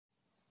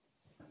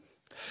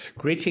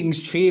Greetings,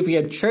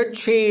 Cheviot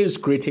churches.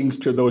 Greetings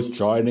to those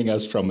joining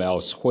us from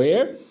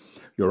elsewhere.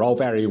 You're all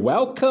very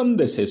welcome.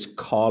 This is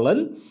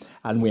Colin,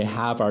 and we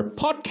have our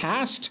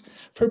podcast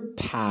for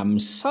Palm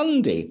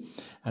Sunday.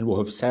 And we'll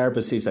have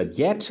services at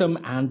Yetton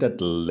and at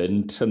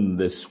Linton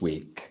this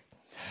week.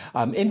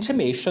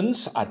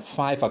 Intimations at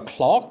 5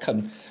 o'clock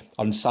and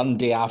on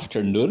Sunday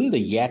afternoon,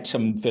 the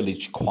Yetton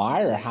Village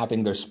Choir are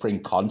having their spring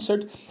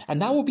concert,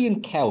 and that will be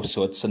in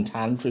Kelso at St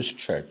Andrew's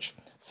Church,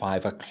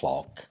 5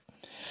 o'clock.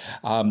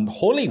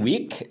 Holy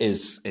Week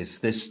is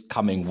this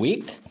coming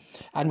week,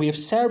 and we have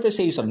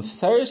services on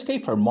Thursday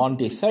for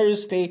Maundy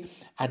Thursday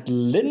at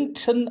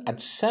Linton at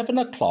 7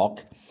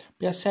 o'clock.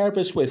 Be a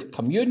service with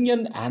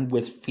communion and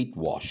with foot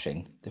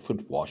washing.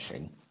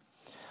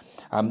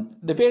 And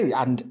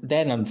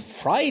then on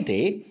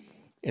Friday,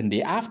 in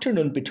the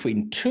afternoon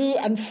between 2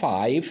 and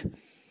 5,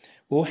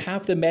 we'll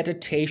have the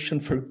meditation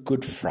for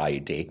Good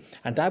Friday,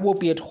 and that will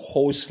be at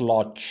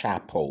Hoslaw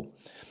Chapel.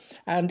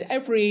 And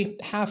every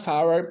half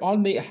hour,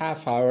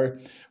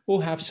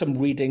 we'll have some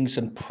readings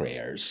and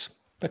prayers,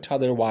 but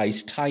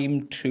otherwise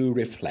time to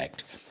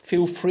reflect.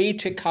 Feel free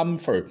to come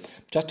for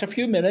just a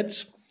few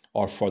minutes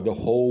or for the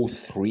whole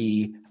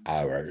 3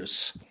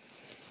 hours.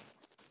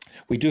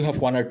 We do have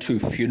 1 or 2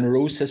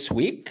 funerals this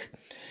week.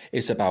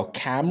 Isabel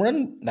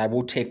Cameron, that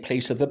will take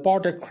place at the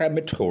Border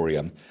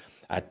Crematorium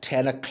at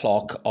 10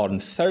 o'clock on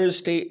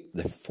Thursday,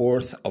 the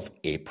 4th of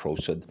April.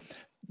 So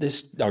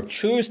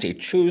Tuesday,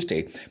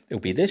 it'll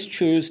be this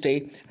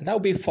Tuesday, and that will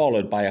be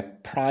followed by a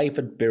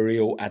private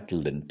burial at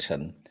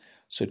Linton.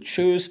 So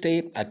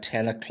Tuesday at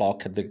 10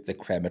 o'clock at the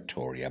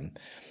crematorium.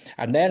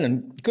 And then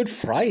on Good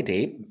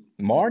Friday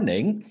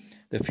morning,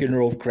 the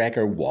funeral of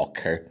Gregor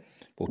Walker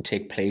will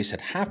take place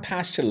at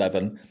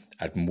 11:30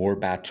 at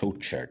Moorbattle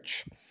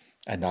Church.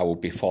 And that will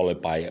be followed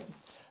by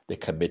the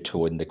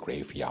committal in the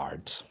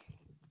graveyard.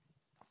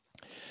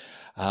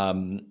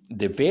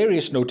 The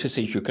various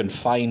notices you can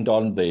find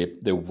on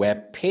the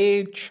web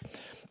page.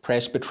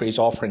 Presbytery is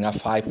offering a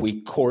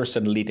 5-week course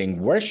in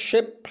leading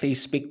worship.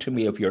 Please speak to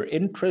me if you're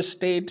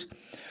interested.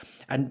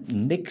 And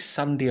next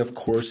Sunday, of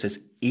course, is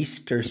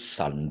Easter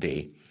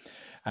Sunday.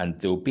 And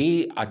there'll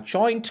be a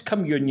joint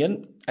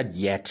communion at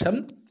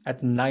Yetton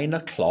at 9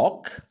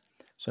 o'clock.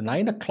 So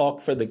 9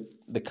 o'clock for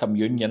the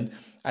communion.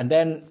 And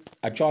then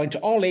a joint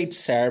all-age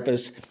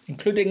service,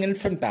 including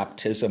infant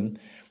baptism,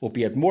 will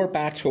be at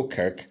Moorbattle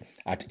Kirk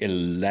at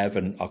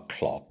 11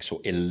 o'clock.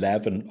 So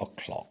 11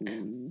 o'clock.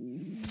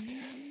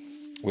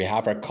 We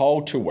have our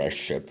call to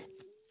worship.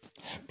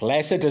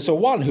 Blessed is the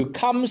one who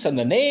comes in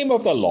the name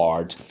of the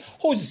Lord.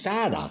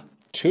 Hosanna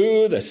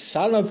to the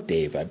Son of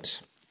David.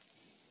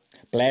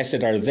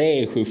 Blessed are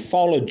they who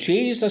follow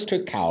Jesus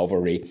to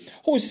Calvary.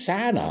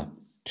 Hosanna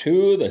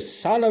to the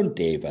Son of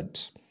David.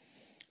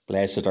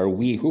 Blessed are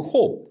we who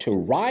hope to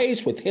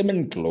rise with him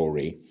in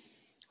glory.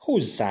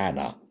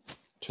 Hosanna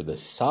to the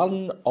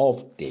Son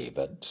of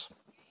David.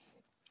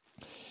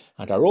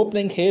 And our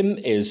opening hymn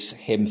is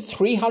hymn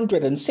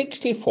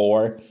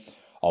 364,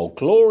 All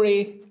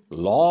Glory,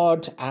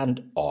 Laud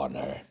and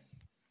Honour.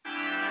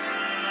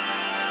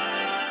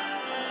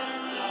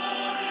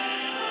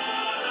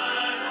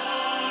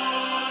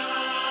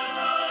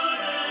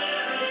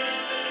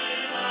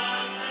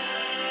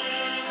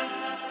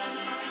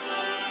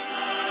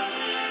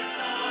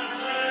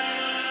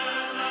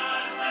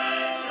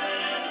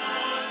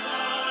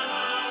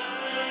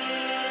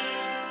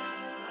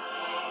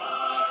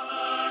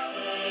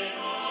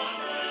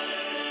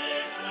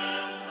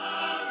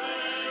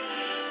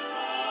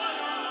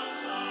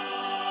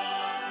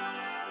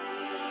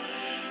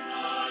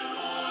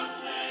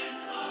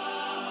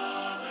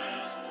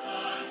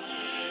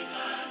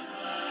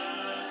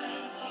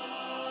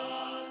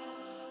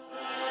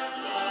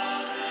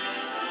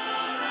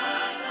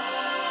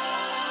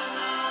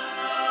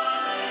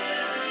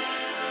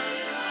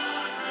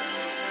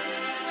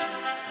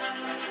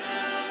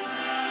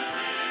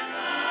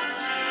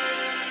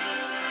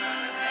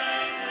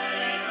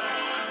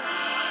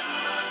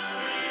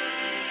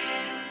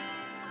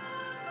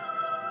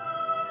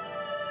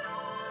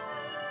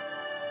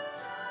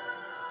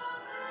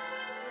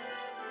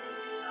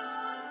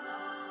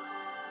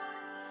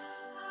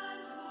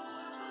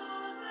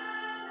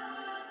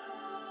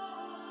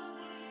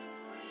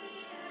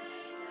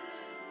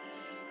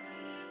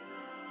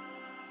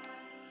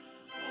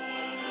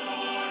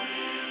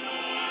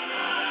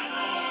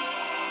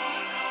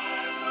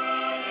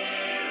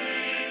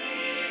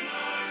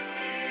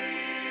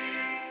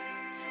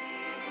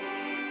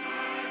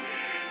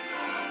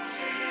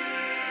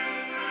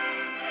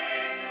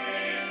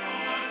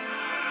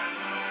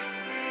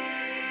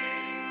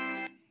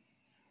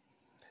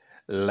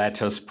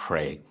 Let us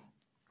pray.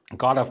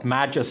 God of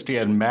majesty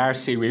and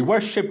mercy, we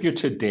worship you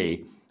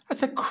today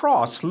as a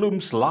cross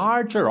looms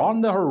larger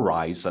on the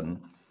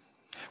horizon.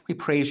 We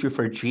praise you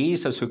for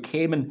Jesus, who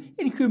came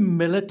in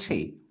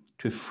humility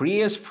to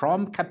free us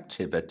from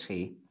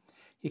captivity.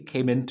 He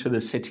came into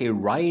the city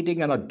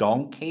riding on a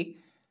donkey,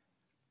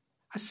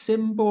 a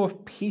symbol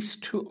of peace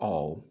to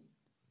all.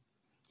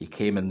 He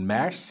came in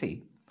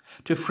mercy,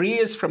 to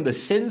free us from the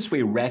sins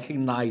we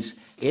recognize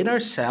in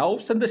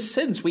ourselves and the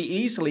sins we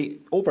easily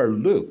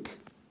overlook.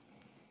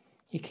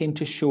 He came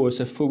to show us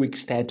the full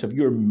extent of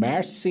your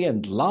mercy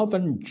and love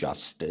and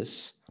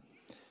justice,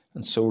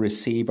 and so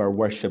receive our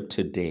worship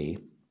today.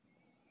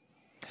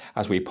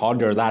 As we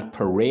ponder that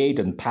parade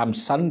on Palm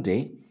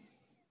Sunday,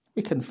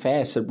 we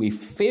confess that we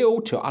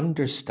fail to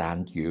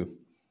understand you.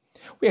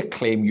 We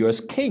acclaim you as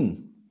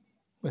King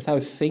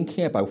without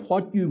thinking about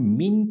what you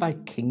mean by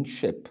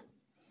kingship.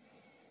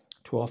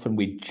 Too often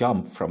we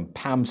jump from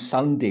Palm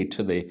Sunday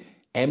to the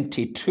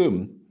empty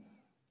tomb,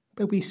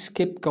 but we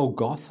skip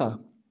Golgotha.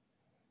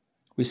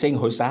 We sing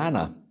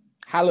Hosanna,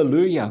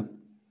 Hallelujah,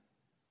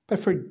 but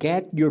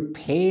forget your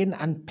pain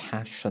and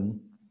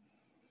passion.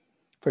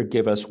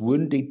 Forgive us,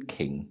 wounded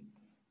King.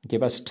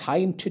 Give us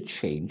time to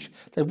change,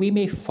 that we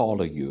may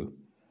follow you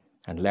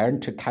and learn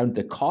to count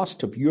the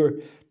cost of your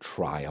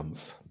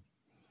triumph.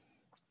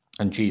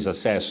 And Jesus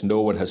says,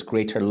 no one has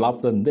greater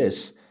love than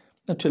this,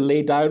 than to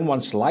lay down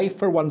one's life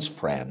for one's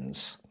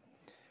friends.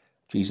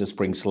 Jesus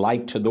brings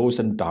light to those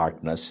in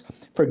darkness,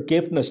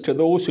 forgiveness to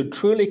those who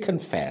truly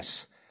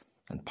confess,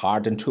 and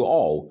pardon to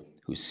all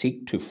who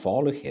seek to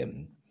follow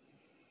him.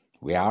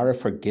 We are a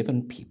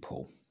forgiven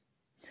people.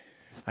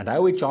 And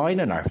now we join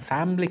in our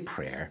family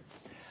prayer.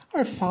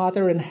 Our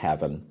Father in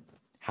heaven,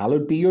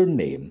 hallowed be your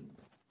name.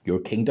 Your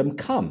kingdom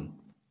come,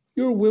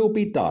 your will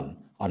be done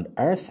on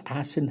earth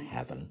as in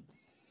heaven.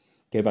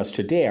 Give us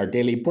today our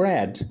daily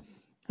bread,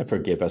 and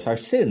forgive us our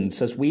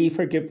sins as we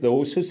forgive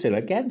those who sin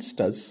against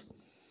us.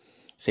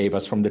 Save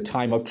us from the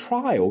time of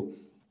trial,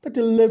 but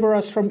deliver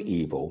us from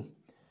evil.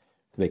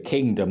 The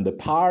kingdom, the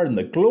power, and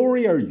the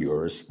glory are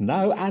yours,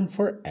 now and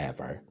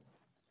forever.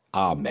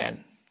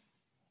 Amen.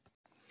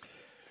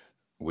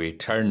 We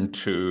turn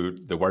to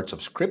the words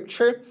of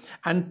Scripture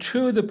and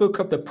to the book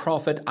of the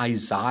prophet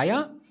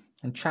Isaiah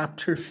in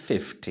chapter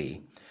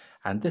 50.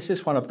 And this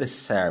is one of the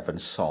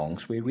servant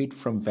songs. We read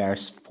from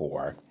verse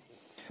 4.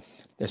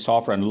 The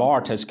sovereign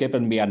Lord has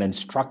given me an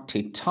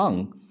instructed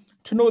tongue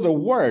to know the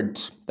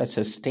word that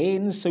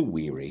sustains the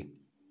weary.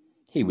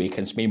 He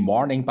wakens me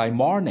morning by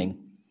morning,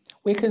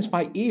 wakens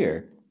my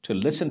ear to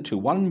listen to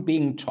one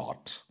being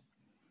taught.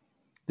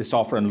 The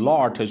sovereign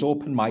Lord has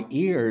opened my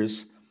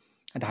ears,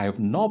 and I have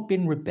not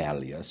been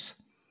rebellious.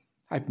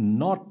 I have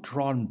not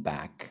drawn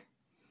back.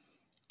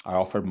 I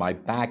offered my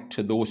back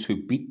to those who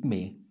beat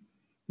me,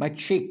 my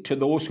cheek to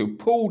those who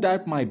pulled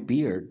out my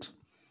beard.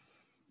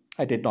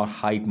 I did not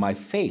hide my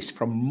face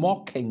from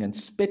mocking and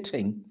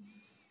spitting.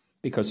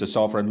 Because the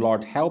sovereign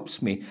Lord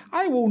helps me,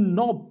 I will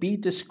not be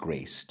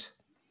disgraced.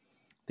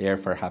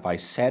 Therefore have I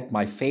set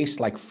my face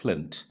like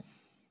flint,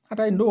 and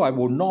I know I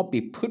will not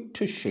be put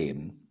to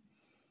shame.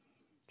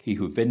 He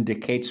who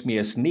vindicates me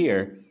is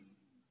near.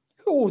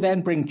 Who will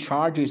then bring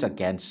charges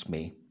against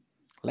me?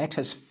 Let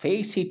us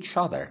face each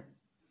other.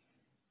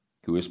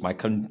 Who is my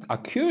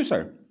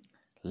accuser?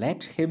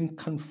 Let him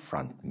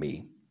confront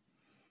me.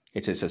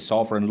 It is the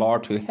sovereign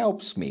Lord who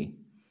helps me.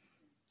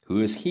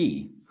 Who is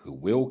he who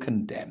will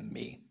condemn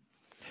me?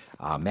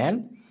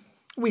 Amen.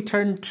 We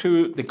turn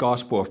to the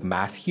Gospel of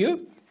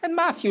Matthew, and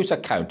Matthew's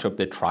account of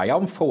the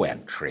triumphal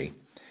entry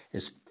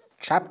is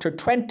chapter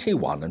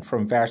 21 and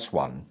from verse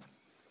 1.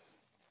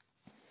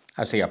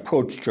 As they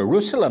approached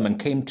Jerusalem and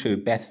came to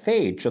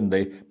Bethphage on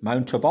the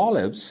Mount of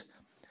Olives,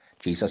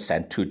 Jesus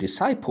sent 2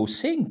 disciples,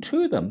 saying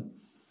to them,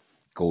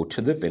 Go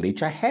to the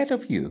village ahead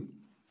of you,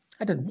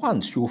 and at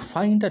once you will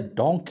find a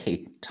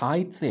donkey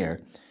tied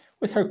there,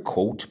 with her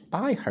colt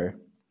by her.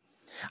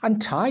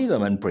 Untie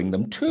them and bring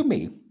them to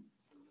me.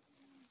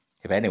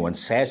 If anyone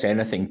says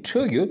anything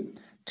to you,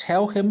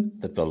 tell him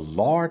that the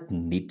Lord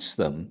needs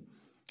them,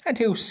 and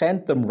he'll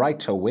send them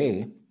right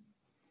away.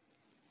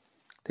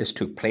 This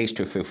took place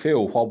to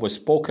fulfill what was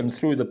spoken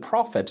through the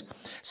prophet.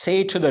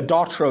 Say to the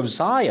daughter of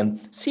Zion,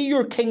 see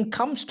your king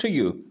comes to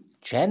you,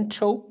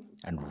 gentle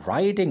and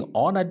riding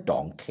on a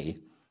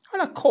donkey,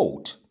 on a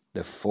colt,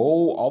 the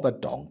foal of a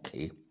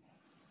donkey.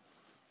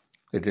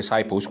 The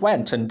disciples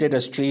went and did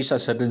as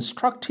Jesus had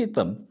instructed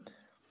them.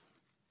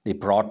 They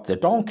brought the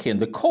donkey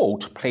and the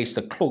colt, placed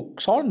the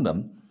cloaks on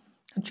them,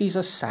 and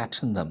Jesus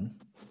sat in them.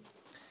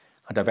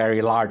 And a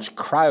very large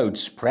crowd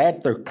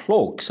spread their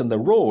cloaks in the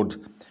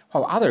road,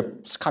 while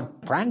others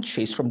cut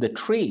branches from the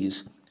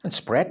trees and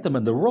spread them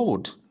in the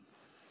road.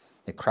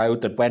 The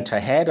crowd that went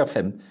ahead of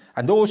him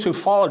and those who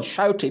followed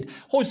shouted,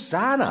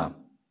 Hosanna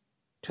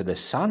to the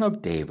Son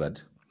of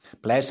David.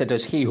 Blessed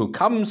is he who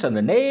comes in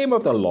the name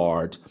of the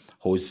Lord.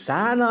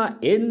 Hosanna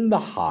in the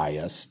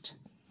highest.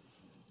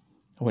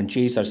 When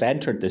Jesus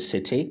entered the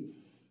city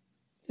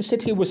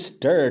was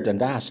stirred and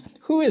asked,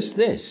 Who is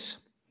this?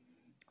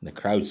 And the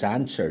crowds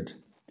answered,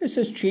 This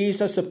is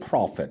Jesus the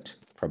prophet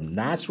from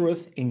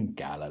Nazareth in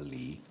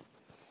Galilee.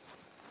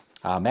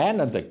 Amen.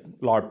 And the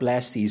Lord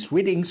bless these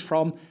readings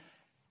from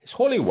his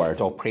holy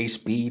word. All praise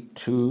be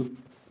to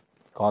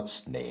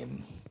God's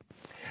name.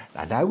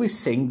 And now we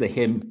sing the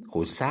hymn,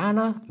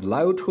 Hosanna,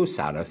 loud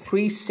Hosanna,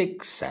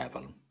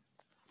 367.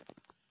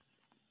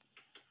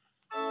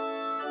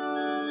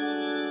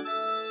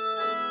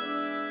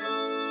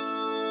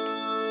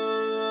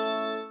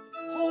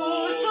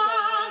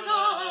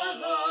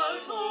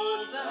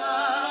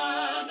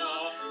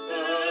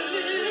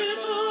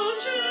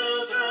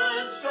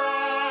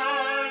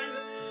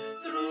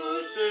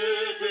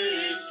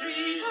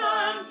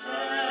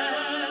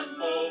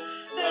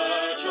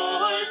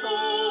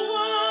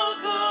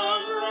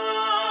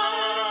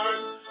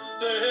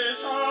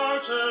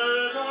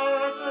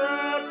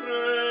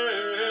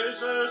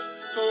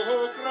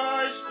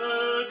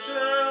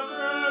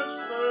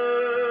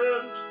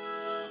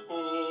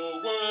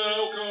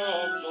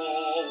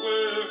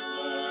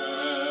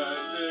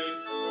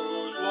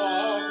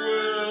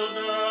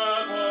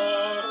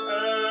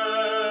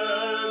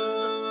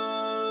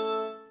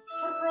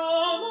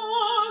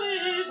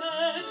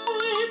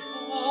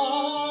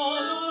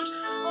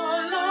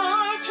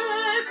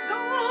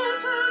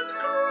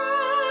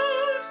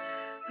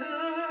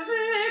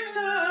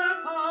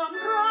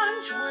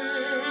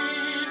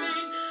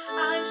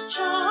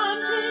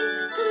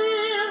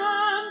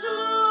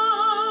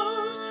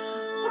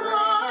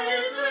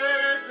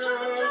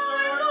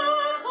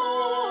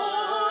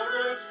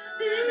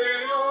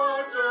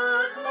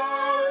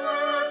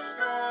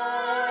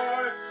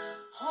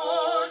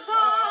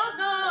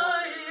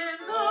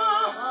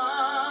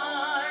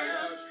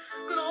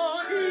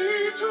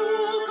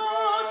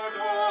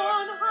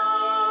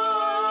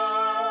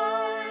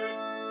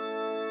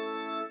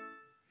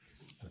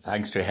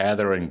 Thanks to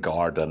Heather and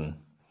Gordon.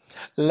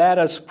 Let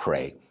us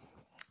pray.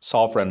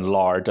 Sovereign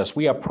Lord, as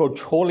we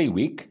approach Holy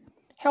Week,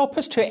 help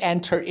us to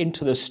enter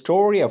into the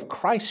story of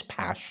Christ's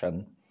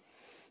passion.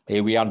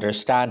 May we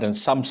understand in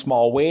some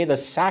small way the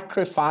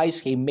sacrifice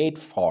he made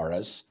for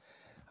us,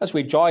 as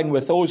we join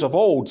with those of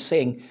old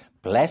saying,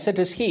 "Blessed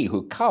is he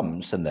who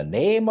comes in the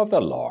name of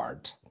the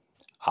Lord."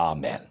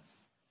 Amen.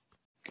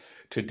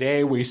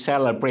 Today we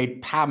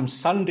celebrate Palm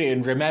Sunday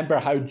and remember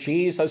how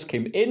Jesus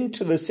came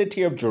into the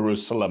city of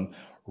Jerusalem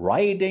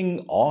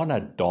riding on a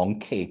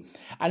donkey.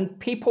 And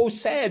people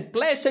said,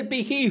 "Blessed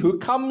be he who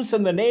comes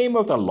in the name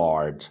of the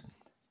Lord."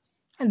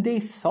 And they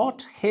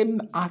thought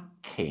him a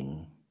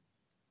king.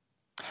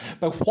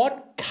 But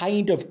what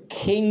kind of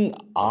king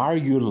are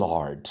you,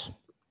 Lord?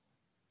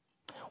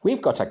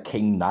 We've got a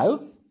king now.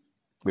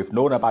 We've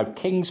known about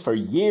kings for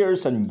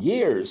years and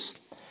years.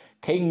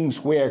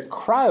 Kings wear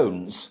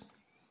crowns.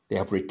 They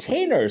have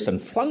retainers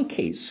and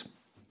flunkies.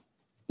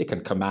 They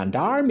can command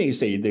armies.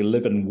 They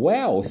live in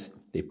wealth.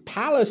 They have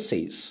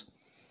palaces.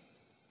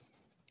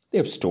 They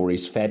have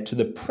stories fed to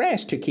the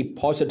press to keep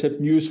positive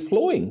news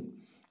flowing,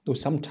 though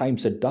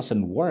sometimes it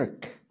doesn't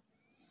work.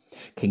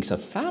 Kings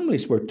of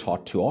families were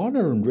taught to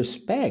honour and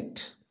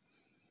respect.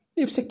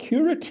 They have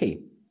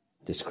security,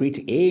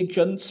 discreet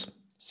agents,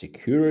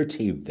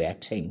 security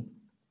vetting.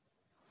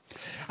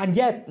 And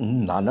yet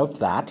none of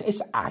that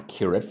is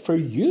accurate for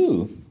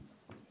you.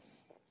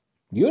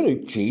 You're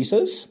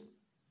Jesus.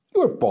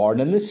 You were born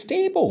in the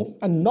stable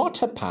and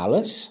not a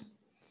palace.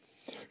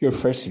 Your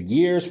first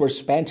years were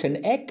spent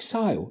in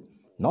exile,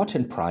 not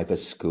in private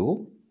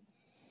school.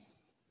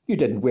 You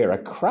didn't wear a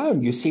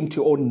crown. You seemed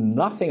to own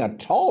nothing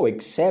at all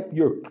except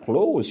your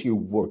clothes you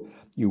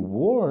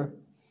wore.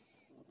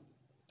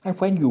 And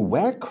when you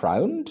were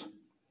crowned,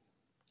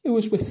 it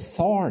was with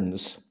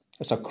thorns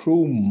as a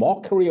cruel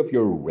mockery of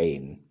your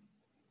reign.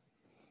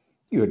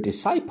 You had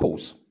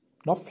disciples,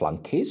 not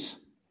flunkies,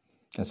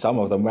 and some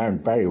of them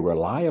weren't very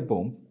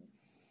reliable.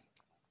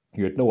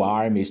 You had no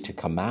armies to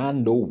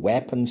command, no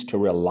weapons to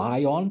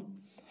rely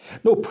on,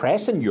 no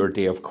press in your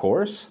day, of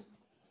course.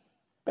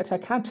 But I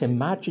can't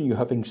imagine you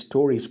having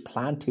stories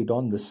planted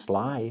on the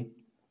sly.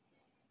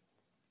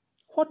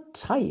 What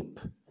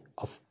type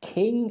of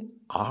king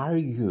are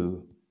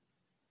you?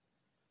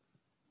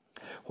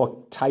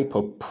 What type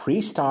of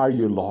priest are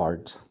you,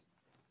 Lord?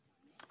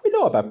 We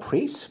know about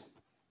priests,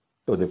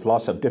 though they've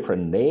lots of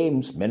different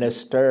names,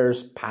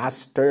 ministers,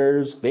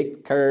 pastors,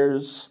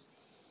 vicars,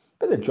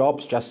 but the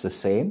job's just the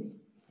same.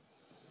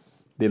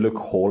 They look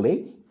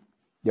holy.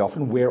 They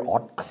often wear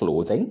odd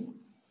clothing.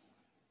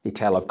 They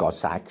tell of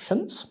God's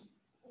actions.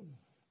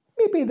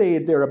 Maybe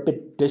they're a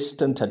bit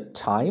distant at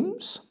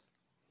times.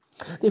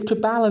 They have to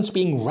balance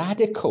being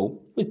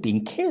radical with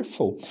being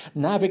careful,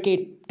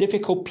 navigate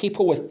difficult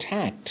people with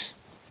tact.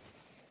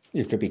 They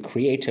have to be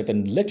creative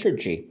in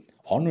liturgy,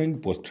 honouring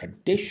both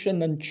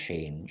tradition and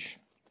change.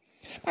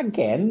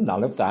 Again,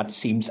 none of that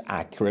seems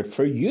accurate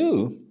for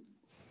you.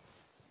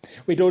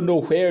 We don't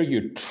know where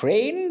you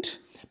trained,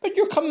 but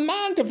your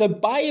command of the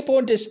Bible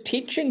and its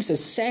teachings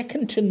is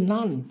second to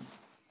none.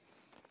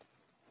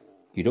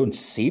 You don't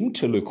seem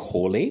to look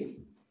holy.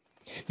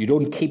 You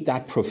don't keep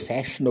that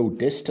professional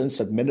distance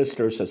that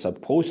ministers are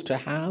supposed to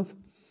have.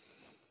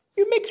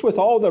 You mix with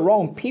all the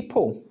wrong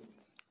people.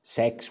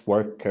 Sex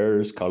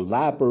workers,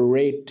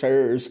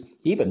 collaborators,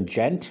 even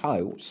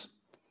Gentiles.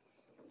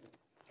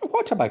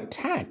 What about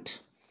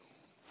tact?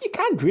 You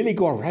can't really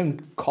go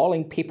around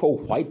calling people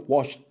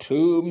whitewashed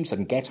tombs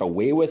and get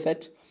away with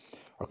it,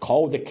 or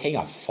call the king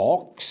a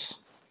fox.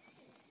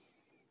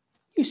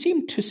 You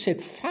seem to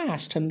sit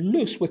fast and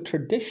loose with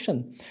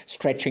tradition,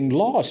 stretching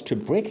laws to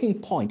breaking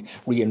point,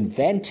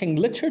 reinventing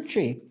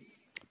liturgy,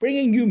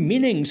 bringing new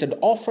meanings and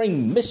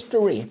offering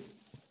mystery,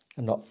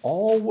 and not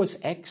always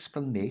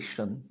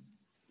explanation.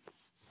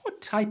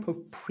 What type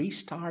of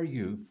priest are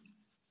you?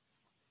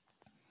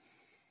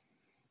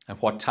 And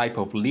what type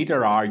of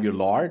leader are you,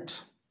 Lord?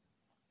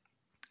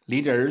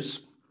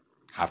 Leaders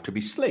have to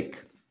be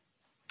slick.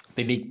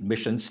 They need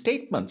mission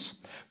statements,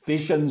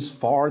 visions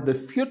for the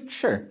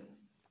future.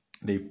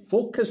 They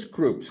focus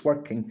groups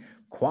working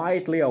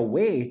quietly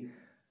away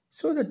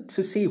so that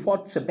to see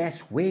what's the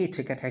best way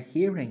to get a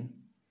hearing.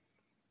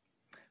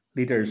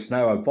 Leaders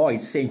now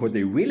avoid saying what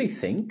they really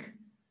think,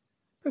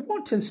 but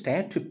want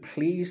instead to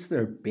please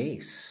their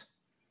base.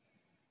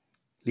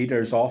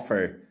 Leaders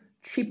offer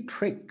cheap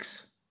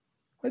tricks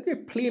where they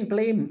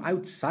blame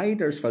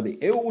outsiders for the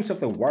ills of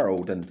the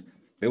world and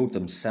build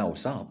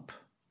themselves up.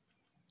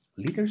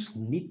 Leaders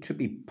need to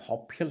be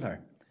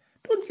popular.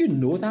 Don't you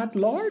know that,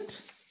 Lord?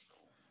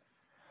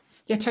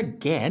 Yet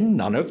again,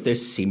 none of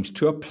this seems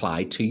to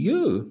apply to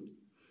you.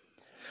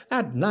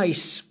 That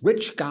nice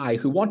rich guy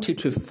who wanted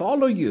to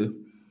follow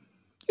you,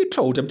 you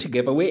told him to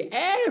give away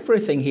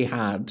everything he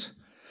had.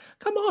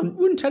 Come on,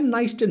 wouldn't a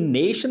nice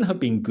donation have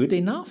been good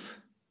enough?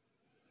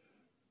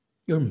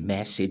 Your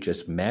message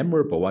is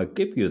memorable, I'll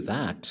give you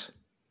that.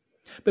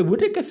 But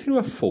would it get through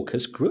a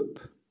focus group?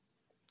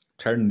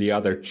 Turn the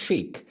other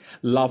cheek,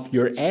 love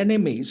your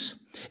enemies.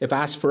 If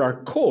asked for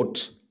our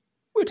coat,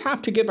 we'd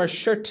have to give our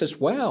shirt as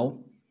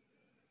well.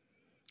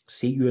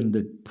 see you in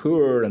the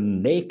poor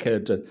and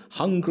naked and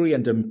hungry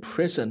and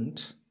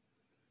imprisoned.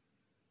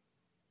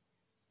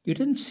 You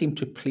didn't seem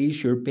to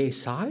please your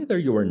base either.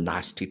 You were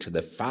nasty to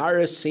the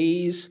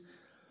Pharisees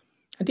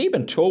and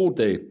even told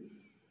the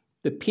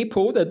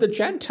people that the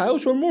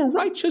Gentiles were more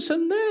righteous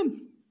than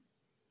them.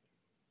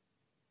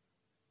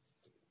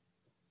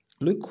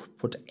 Look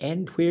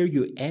where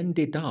you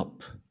ended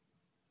up.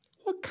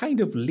 What kind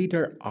of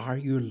leader are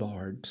you,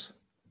 Lord?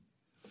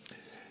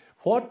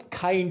 What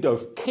kind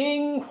of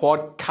king,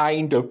 what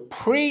kind of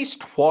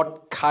priest,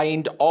 what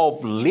kind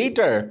of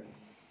leader?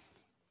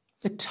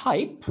 The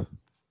type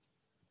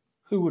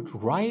who would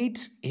ride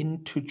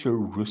into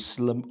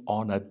Jerusalem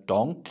on a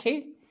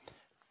donkey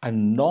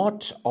and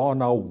not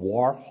on a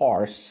war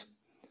horse.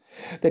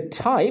 The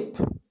type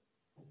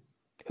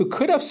who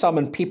could have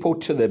summoned people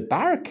to the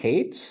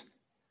barricades,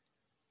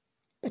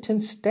 but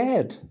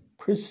instead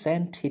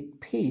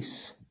presented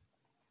peace.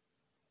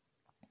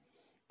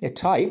 The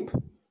type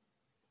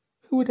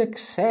who would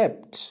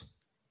accept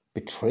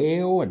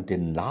betrayal and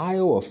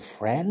denial of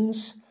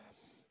friends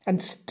and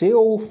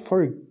still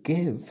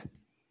forgive,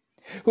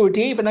 who would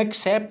even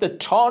accept the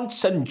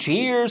taunts and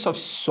jeers of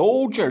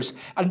soldiers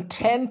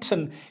intent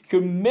on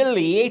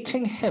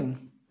humiliating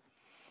him,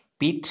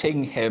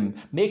 beating him,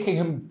 making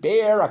him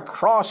bear a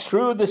cross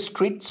through the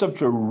streets of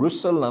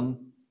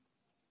Jerusalem.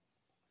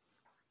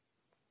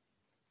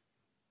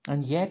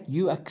 And yet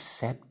you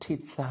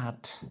accepted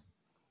that,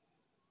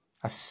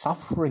 a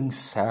suffering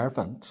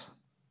servant,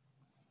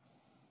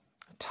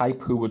 a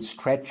type who would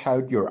stretch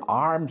out your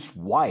arms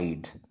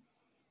wide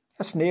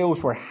as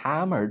nails were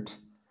hammered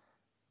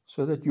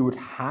so that you would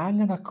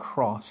hang on a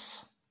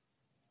cross.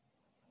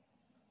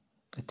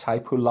 A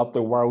type who loved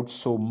the world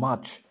so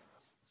much,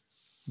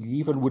 you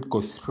even would go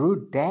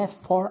through death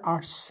for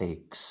our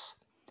sakes.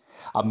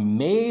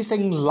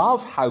 Amazing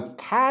love, how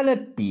can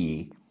it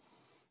be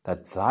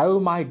that thou,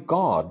 my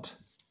God,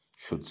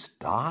 shouldst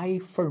die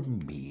for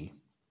me?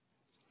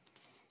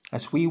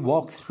 As we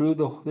walk through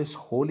this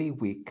Holy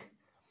Week,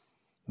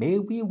 may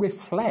we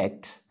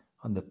reflect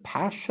on the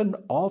passion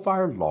of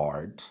our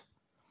Lord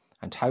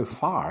and how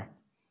far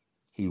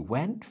he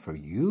went for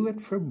you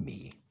and for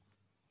me.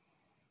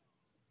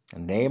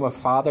 In the name of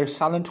Father,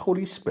 Son, and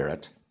Holy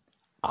Spirit,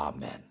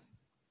 Amen.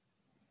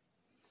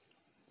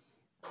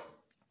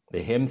 The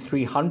hymn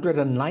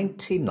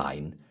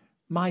 399,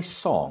 My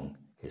Song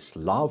is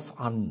Love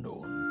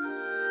Unknown.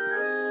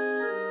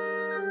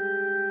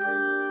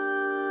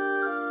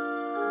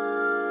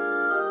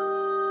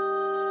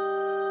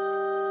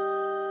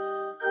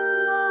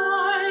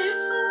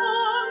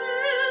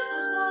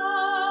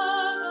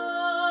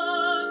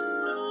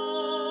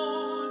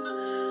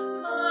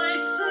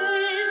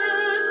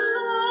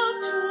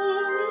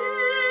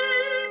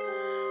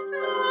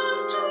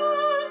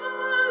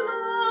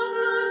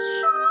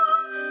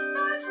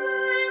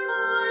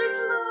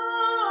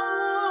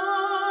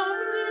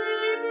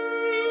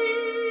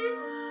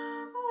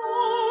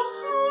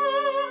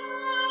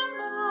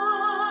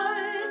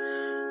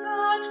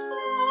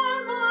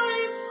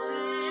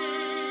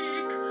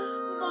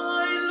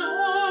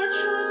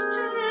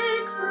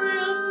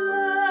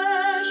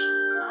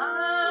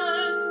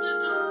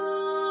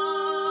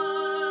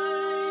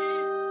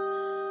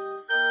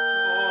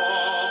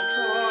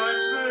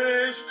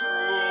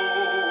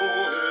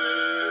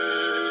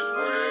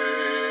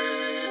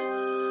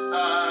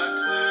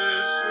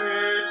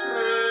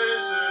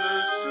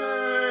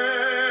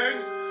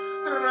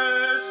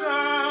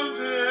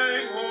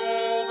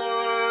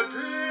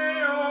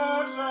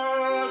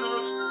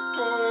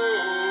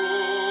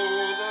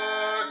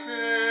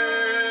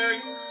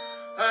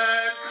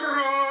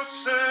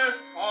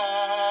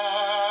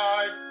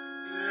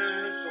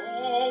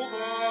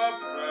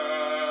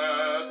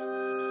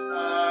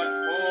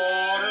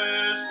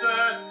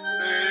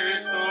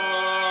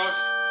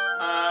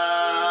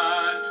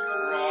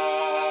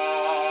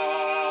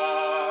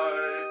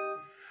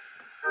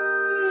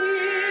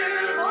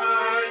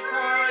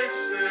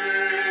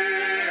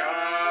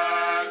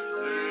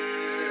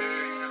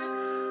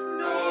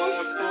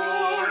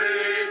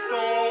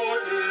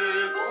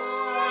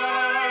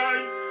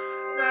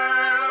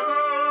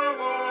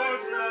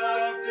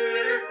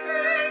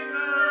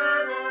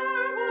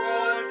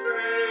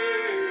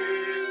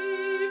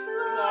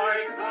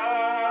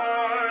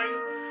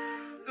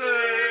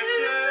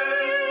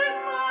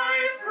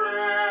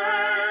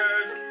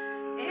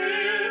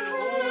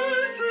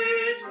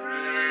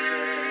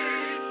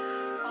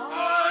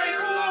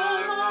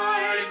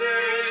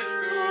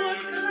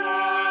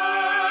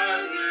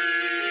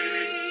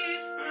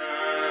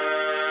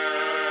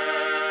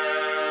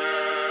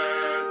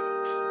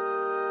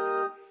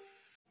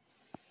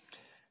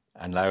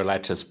 And now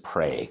let us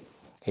pray.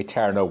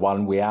 Eternal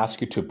One, we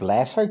ask you to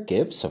bless our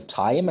gifts of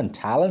time and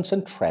talents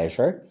and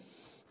treasure,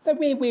 that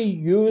we may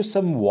use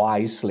them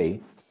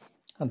wisely,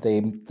 and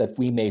that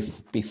we may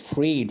be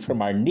freed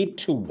from our need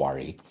to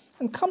worry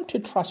and come to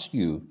trust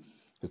you,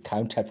 who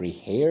count every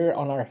hair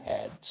on our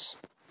heads.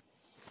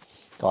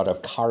 God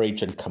of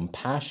courage and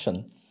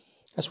compassion,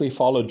 as we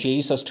follow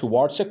Jesus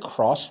towards the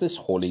cross this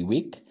Holy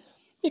Week,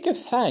 We give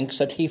thanks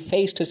that he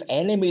faced his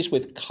enemies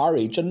with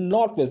courage and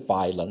not with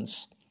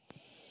violence.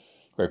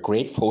 We're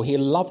grateful he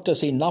loved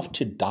us enough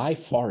to die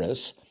for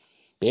us,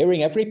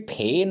 bearing every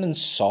pain and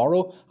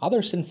sorrow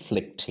others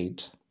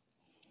inflicted.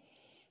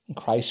 In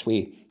Christ,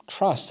 we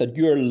trust that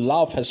your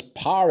love has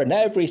power in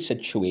every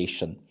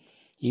situation,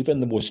 even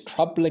the most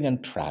troubling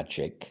and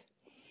tragic.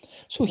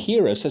 So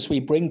hear us as we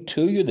bring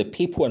to you the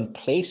people and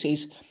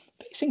places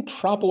facing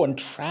trouble and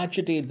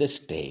tragedy this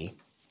day.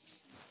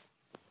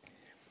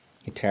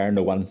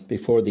 Eternal One,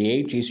 before the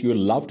ages you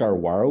loved our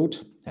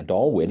world and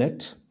all in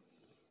it.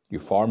 You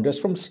formed us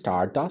from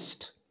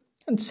stardust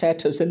and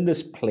set us in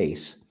this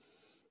place,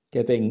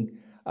 giving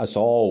us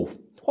all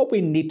what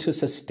we need to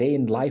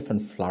sustain life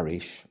and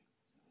flourish.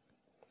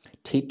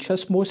 Teach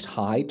us, Most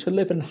High, to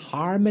live in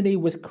harmony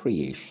with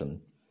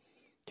creation,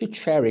 to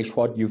cherish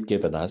what you've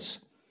given us,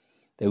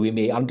 that we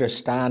may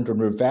understand and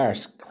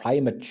reverse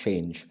climate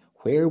change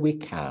where we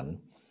can,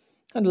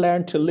 and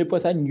learn to live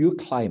with a new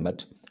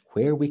climate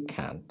where we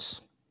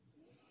can't.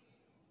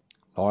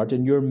 Lord,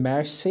 in your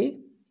mercy,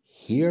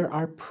 hear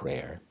our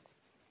prayer.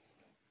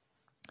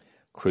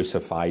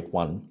 Crucified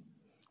One,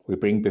 we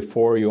bring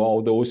before you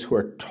all those who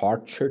are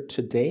tortured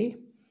today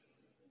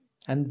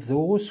and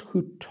those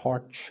who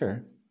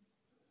torture.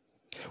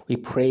 We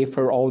pray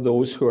for all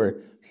those who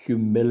are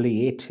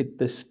humiliated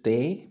this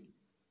day,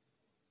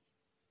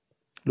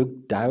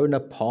 looked down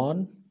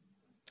upon,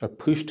 or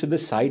pushed to the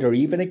side, or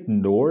even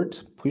ignored,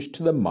 pushed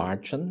to the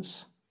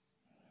margins.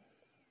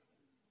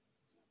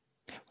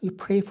 We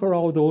pray for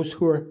all those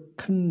who are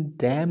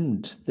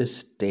condemned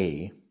this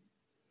day,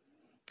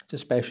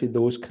 especially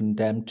those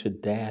condemned to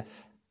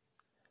death.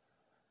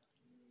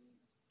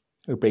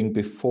 We bring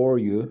before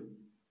you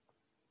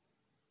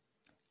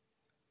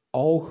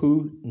all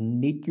who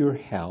need your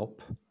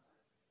help,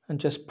 and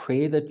just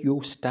pray that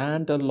you'll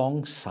stand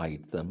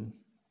alongside them.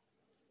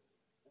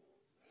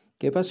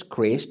 Give us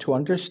grace to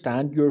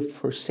understand your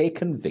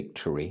forsaken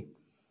victory,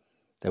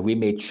 that we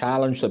may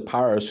challenge the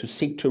powers who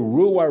seek to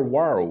rule our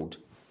world,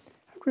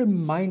 and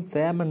remind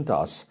them and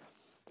us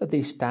that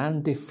they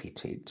stand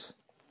defeated.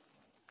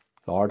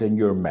 Lord, in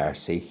your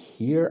mercy,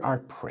 hear our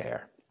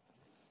prayer.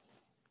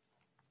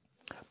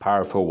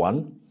 Powerful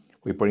One,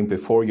 we bring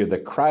before you the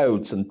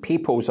crowds and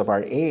peoples of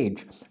our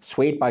age,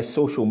 swayed by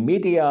social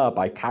media,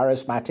 by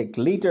charismatic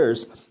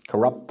leaders,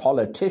 corrupt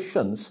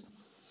politicians,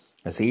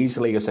 as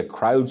easily as the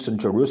crowds in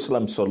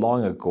Jerusalem so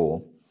long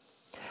ago.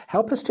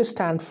 Help us to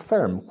stand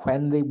firm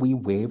when we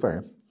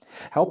waver.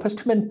 Help us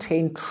to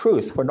maintain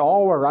truth when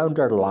all around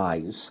are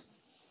lies.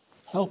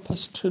 Help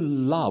us to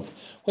love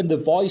when the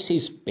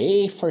voices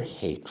bay for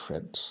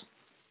hatred.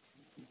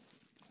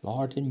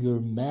 Lord, in your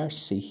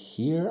mercy,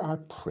 hear our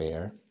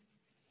prayer.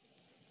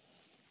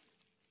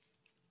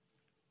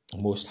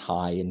 Most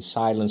High, in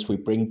silence we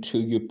bring to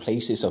you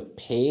places of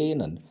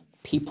pain and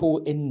people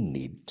in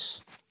need.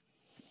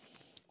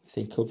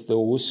 Think of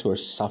those who are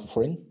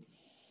suffering.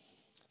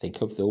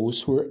 Think of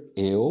those who are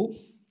ill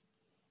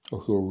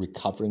or who are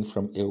recovering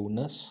from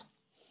illness.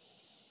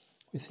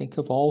 We think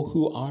of all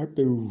who are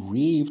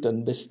bereaved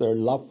and miss their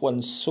loved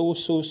ones so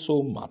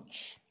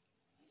much.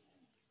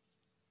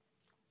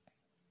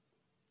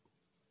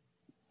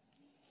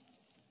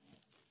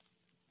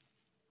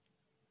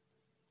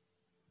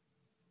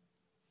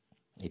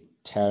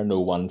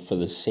 Eternal One, for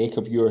the sake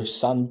of your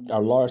Son,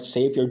 our Lord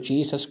Saviour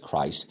Jesus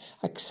Christ,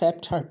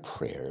 accept our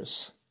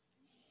prayers.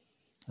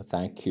 I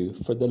thank you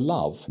for the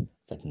love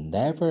that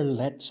never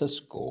lets us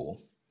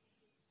go.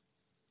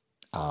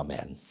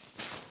 Amen.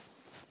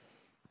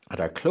 And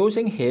our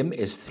closing hymn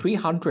is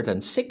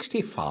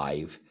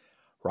 365,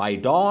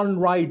 Ride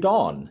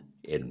On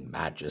in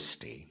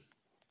Majesty.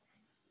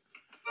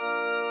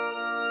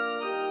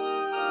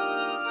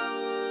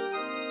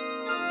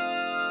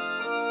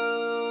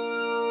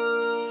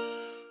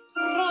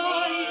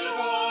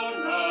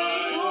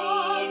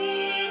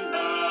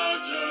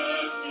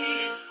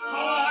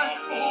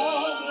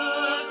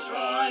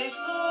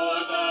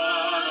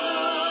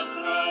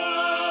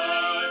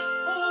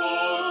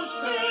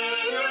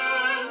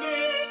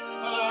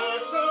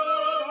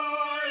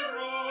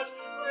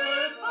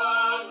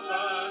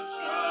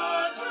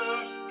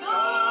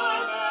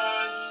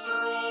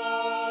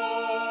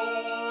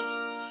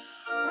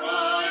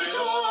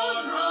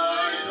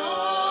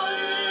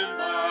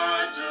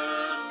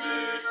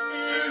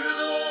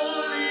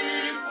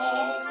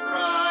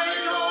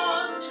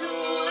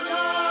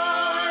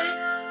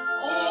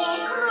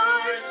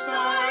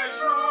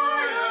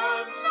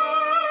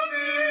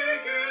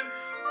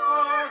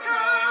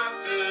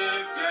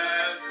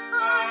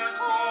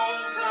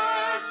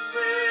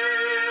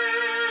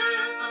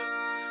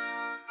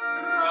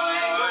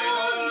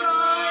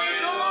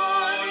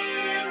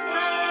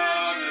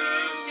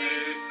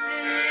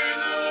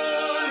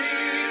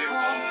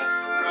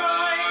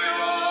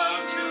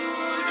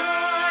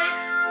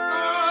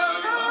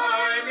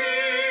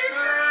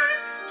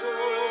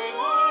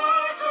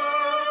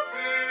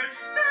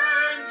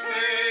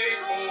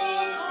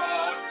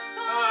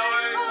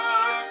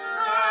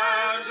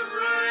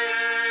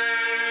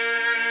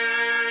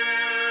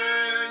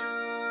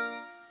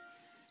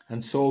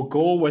 And so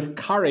go with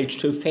courage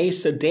to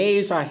face the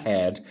days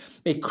ahead.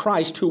 May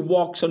Christ, who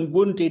walks on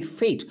wounded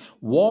feet,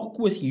 walk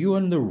with you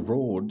on the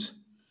road.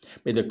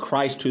 May the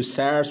Christ who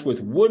serves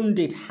with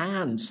wounded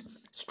hands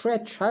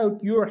stretch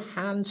out your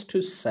hands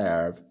to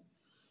serve.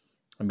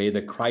 And may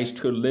the Christ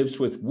who lives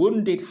with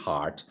wounded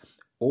heart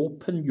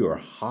open your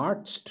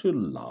hearts to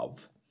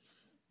love.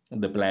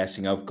 And the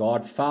blessing of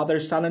God, Father,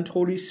 Son, and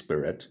Holy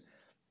Spirit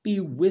be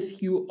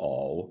with you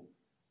all,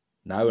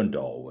 now and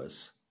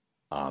always.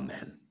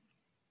 Amen.